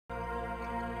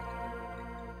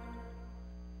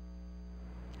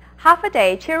Half a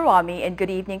day, Chirwami, and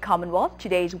good evening, Commonwealth.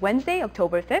 Today is Wednesday,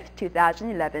 October 5th,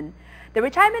 2011. The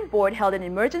Retirement Board held an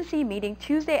emergency meeting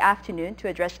Tuesday afternoon to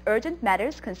address urgent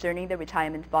matters concerning the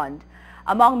retirement fund.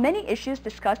 Among many issues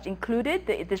discussed included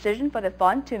the decision for the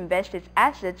fund to invest its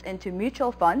assets into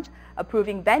mutual funds,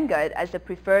 approving Vanguard as the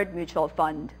preferred mutual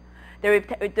fund. The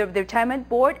Retirement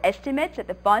Board estimates that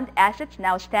the fund assets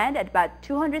now stand at about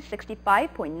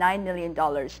 $265.9 million.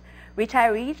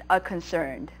 Retirees are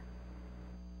concerned.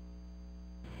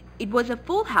 It was a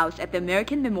full house at the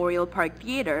American Memorial Park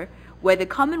Theater where the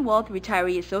Commonwealth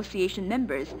Retiree Association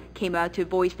members came out to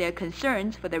voice their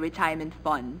concerns for the retirement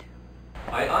fund.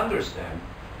 I understand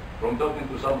from talking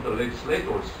to some of the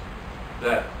legislators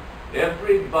that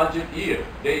every budget year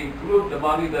they include the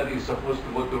money that is supposed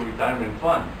to go to retirement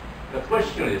fund. The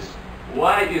question is,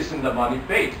 why isn't the money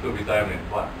paid to retirement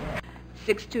fund?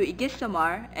 6-2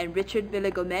 Igisamar and Richard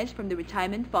Villagomez from the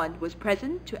retirement fund was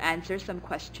present to answer some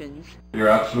questions. You're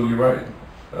absolutely right.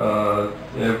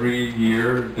 Every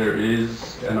year there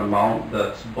is an amount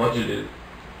that's budgeted.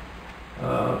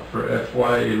 For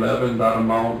FY11 that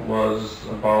amount was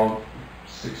about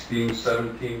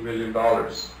 $16-17 million.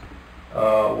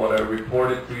 What I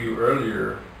reported to you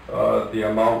earlier, the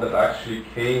amount that actually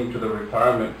came to the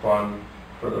retirement fund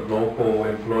for the local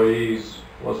employees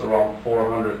was around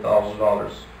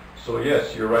 $400,000. So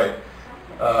yes, you're right.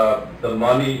 The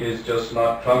money is just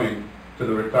not coming to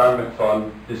the retirement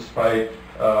fund despite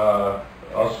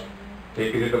us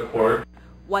taking it to court.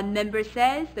 One member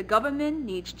says the government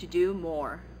needs to do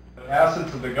more. The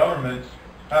assets of the government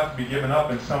have to be given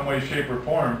up in some way, shape, or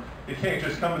form. It can't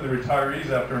just come to the retirees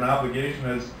after an obligation,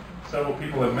 as several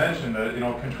people have mentioned,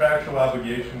 a contractual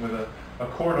obligation with a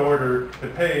court order to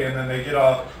pay, and then they get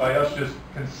off by us just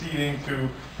conceding to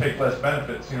take less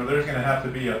benefits. There's going to have to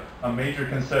be a major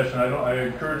concession. I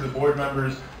encourage the board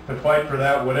members to fight for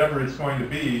that, whatever it's going to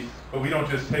be, but we don't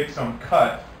just take some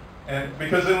cut, and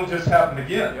because it'll just happen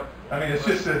again. I mean, it's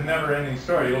just a never-ending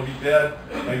story. It'll be dead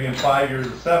maybe in 5 years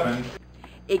or 7.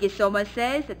 Igisoma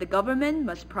says that the government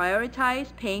must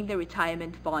prioritize paying the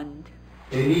retirement fund.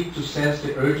 They need to sense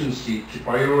the urgency to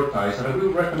prioritize, and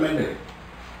we've recommended it.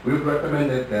 We've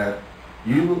recommended that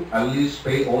you at least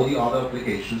pay all the other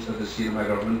obligations that the CRA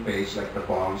government pays, like the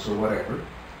bonds or whatever.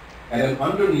 And then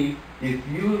underneath, if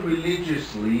you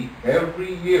religiously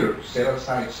every year set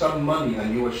aside some money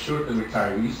and you assure the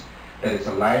retirees that it's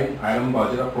a line item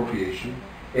budget appropriation,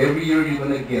 every year you're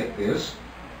going to get this.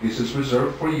 This is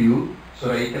reserved for you so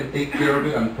that you can take care of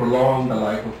it and prolong the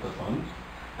life of the fund.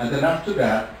 And then after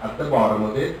that, at the bottom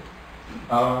of it,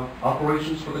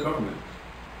 operations for the government.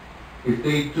 If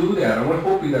they do that, and we're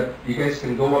hoping that you guys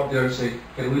can go up there and say,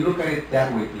 can we look at it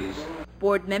that way, please?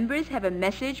 Board members have a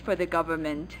message for the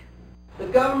government. The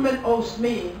government owes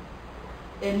me,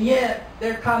 and yet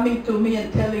they're coming to me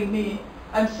and telling me,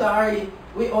 I'm sorry,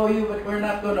 we owe you, but we're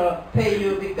not going to pay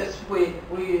you because we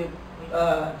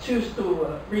choose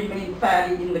to remain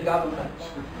fatty in the government.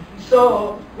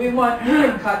 So we want you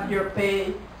to cut your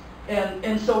pay,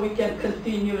 and so we can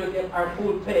continue to get our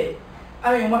full pay.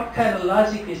 I mean, what kind of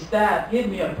logic is that? Give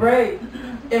me a break.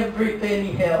 Every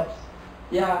penny helps.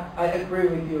 Yeah, I agree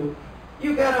with you.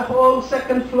 You got a whole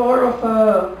second floor of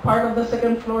part of the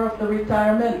second floor of the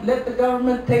retirement. Let the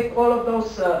government take all of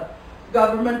those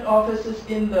government offices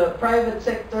in the private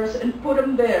sectors and put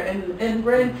them there and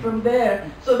rent from there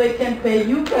so they can pay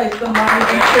you guys the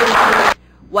money.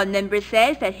 One member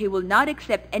says that he will not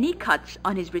accept any cuts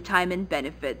on his retirement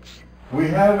benefits. We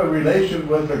have a relation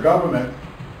with the government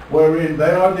wherein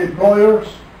they are the employers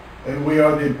and we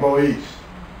are the employees.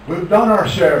 We've done our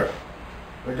share.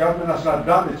 The government has not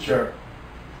done its share.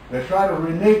 They try to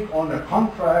renege on the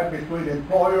contract between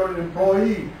employer and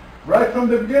employee right from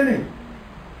the beginning.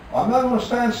 I'm not going to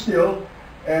stand still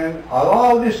and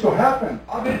allow this to happen.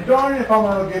 I'll be darned if I'm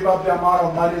going to give up the amount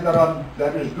of money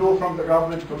that is due from the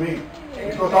government to me,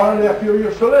 because I only have a few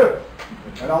years to live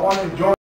and I want to enjoy